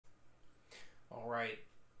right,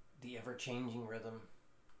 the ever-changing rhythm.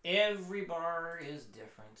 Every bar is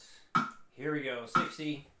different. Here we go.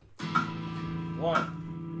 60.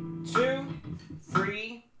 1, 2,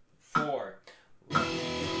 3, 4. 1, 2,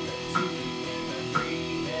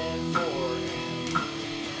 3, and 4.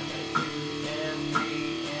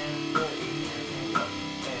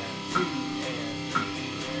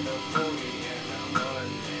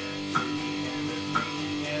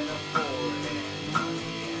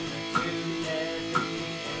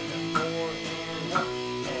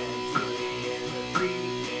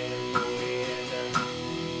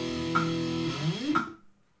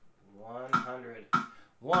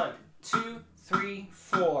 One, two, three,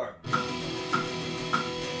 four.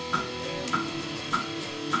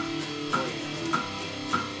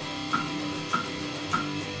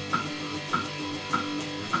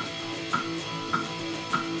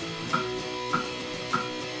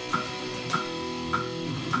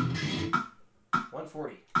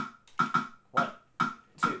 140. 1,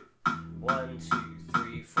 2, 1, 2,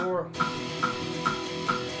 3, 4.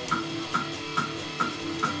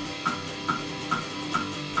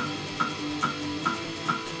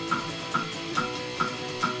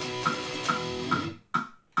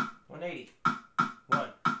 180. 1,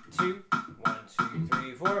 2, 1, 2,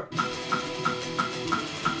 3, 4.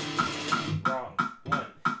 Wrong. 1,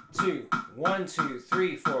 2, 1, 2,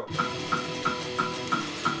 3, 4.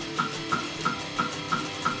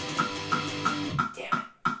 Damn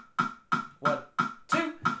it. 1,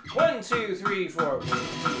 2, 1, 2, 3, 4.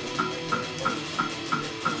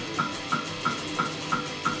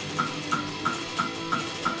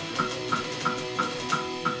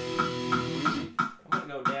 I'm gonna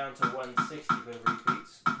go down to 160 for the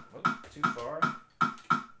repeats. Oh, too far.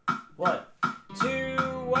 1, 2,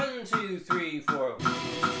 1, 2, 3, 4.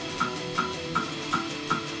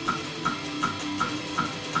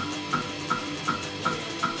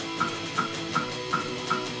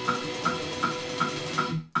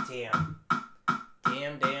 Damn.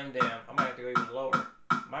 Damn, damn, damn. I might have to go even lower.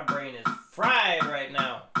 My brain is fried right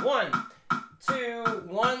now. 1, 2,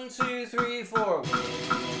 1, 2, 3, 4.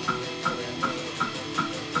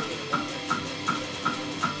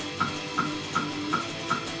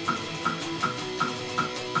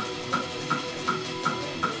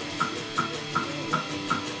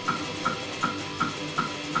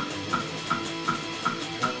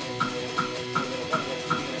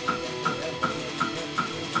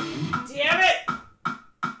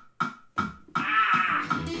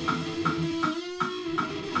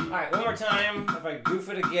 Alright, one more time. If I goof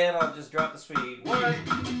it again, I'll just drop the speed. 1,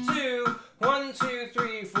 2, 1, 2,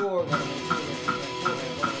 3, 4.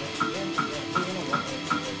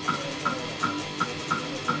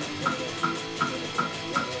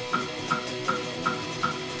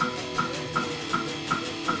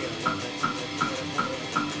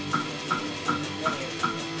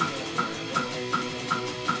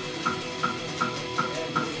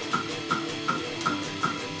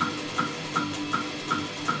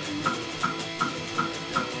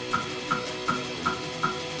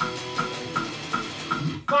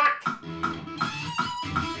 Fuck!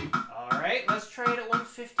 Alright, let's try it at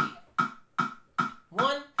 150.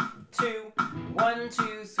 1, 2, 1,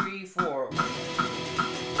 2, 3, 4.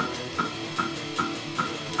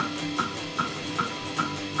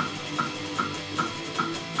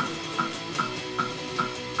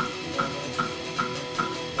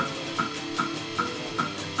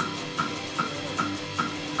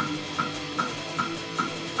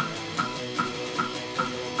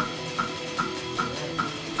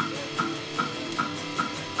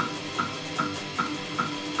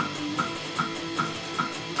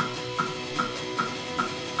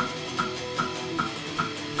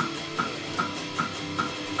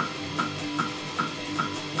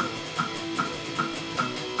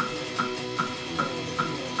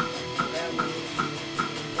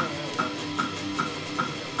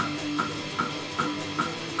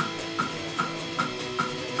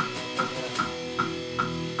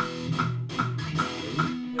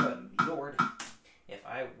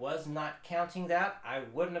 Was not counting that, I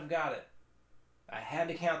wouldn't have got it. I had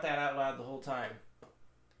to count that out loud the whole time.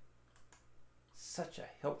 Such a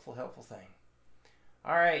helpful thing.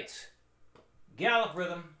 Alright. Gallop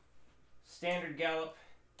rhythm. Standard gallop.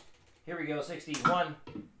 Here we go. 60. 1,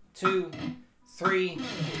 2, 3,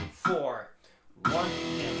 4. 1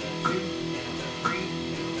 and a 2 and a 3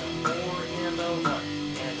 and a 4 and a 1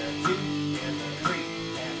 and a 2 and a 3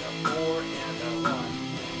 and a 4 and a 1.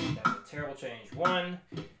 That's a terrible change. 1,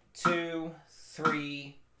 2,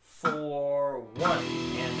 3, 4, 1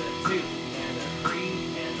 and a 2 and a 3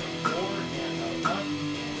 and a 4 and a 1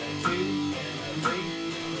 and a 2 and a 3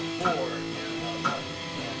 and a 4 and a 1.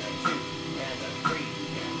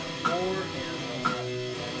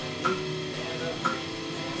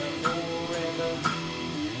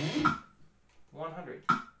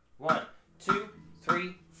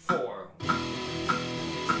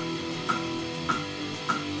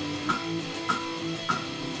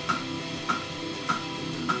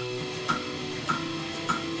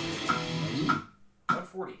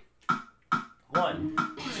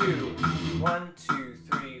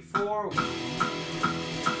 4.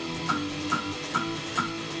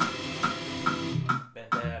 Bend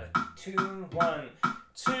that tune. 1,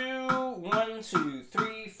 2, 1, 2,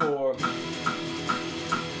 3, 4.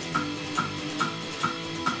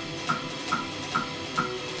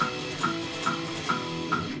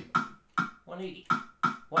 180.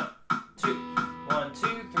 1, 2, 1,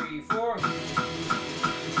 2, 3, 4.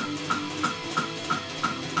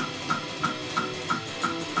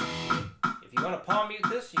 If you want to palm mute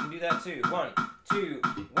this, you can do that too. 1, 2,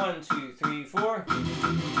 1, 2, 3, 4.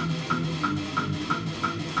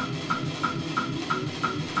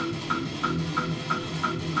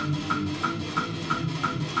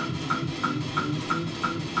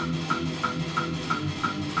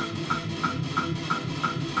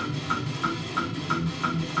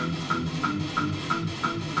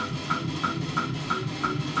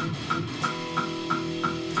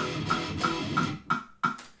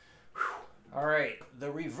 All right,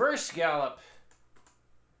 the reverse gallop.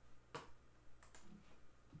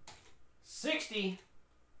 60.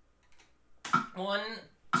 1,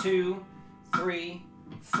 2, 3,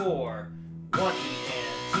 4. 1 E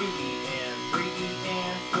and 2 E and 3 E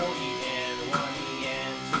and 4 E and 1 E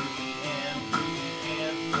and 2 E and 3 E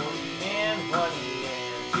and 4 E and 1 E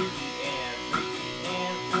and 2 E and 3 E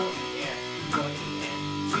and 4 E and 1 E and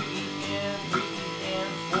 2 E and 3 E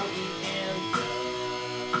and 4 E and done.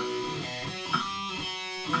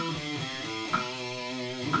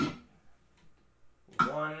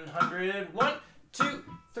 100. 1, 2,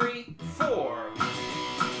 3, 4.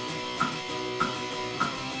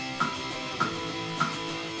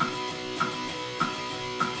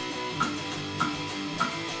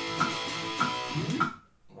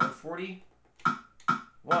 $140.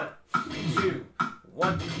 1, 2,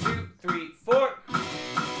 1, 2, 3, 4.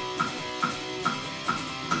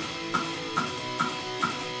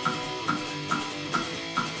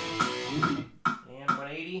 And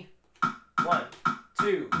 180. 1,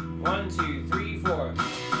 2, 1, 2, 3, 4.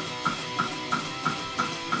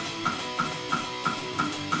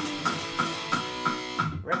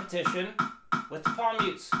 Repetition with the palm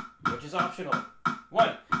mutes, which is optional.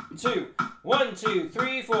 1, 2, 1, 2,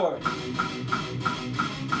 3, 4.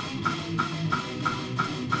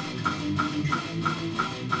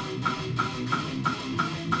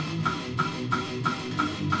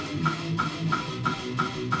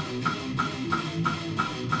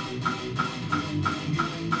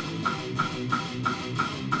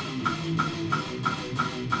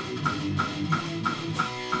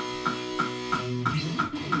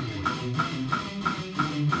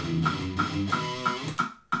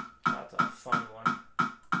 That's a fun one.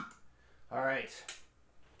 All right.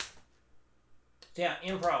 So yeah,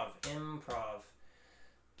 improv.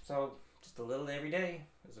 So just a little every day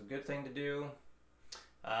is a good thing to do.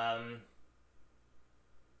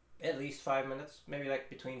 At least 5 minutes, maybe like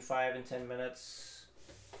between 5 and 10 minutes.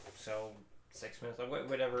 So 6 minutes,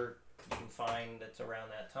 whatever you can find that's around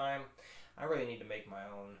that time. I really need to make my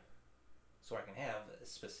own so I can have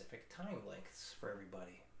specific time lengths for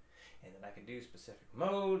everybody. And then I can do specific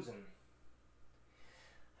modes, and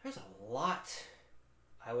there's a lot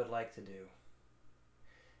I would like to do.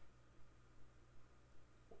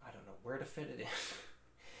 I don't know where to fit it in.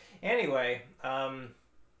 Anyway,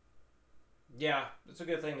 yeah, it's a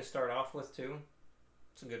good thing to start off with too.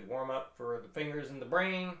 It's a good warm-up for the fingers and the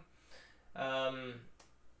brain.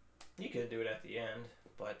 You could do it at the end,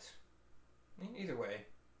 but either way.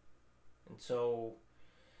 And so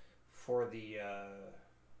for the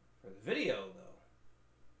video though,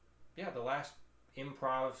 yeah, the last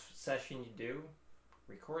improv session you do,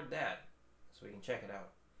 record that so we can check it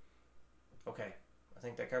out. Okay, I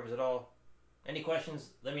think that covers it all. Any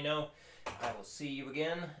questions, let me know. I will see you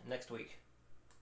again next week.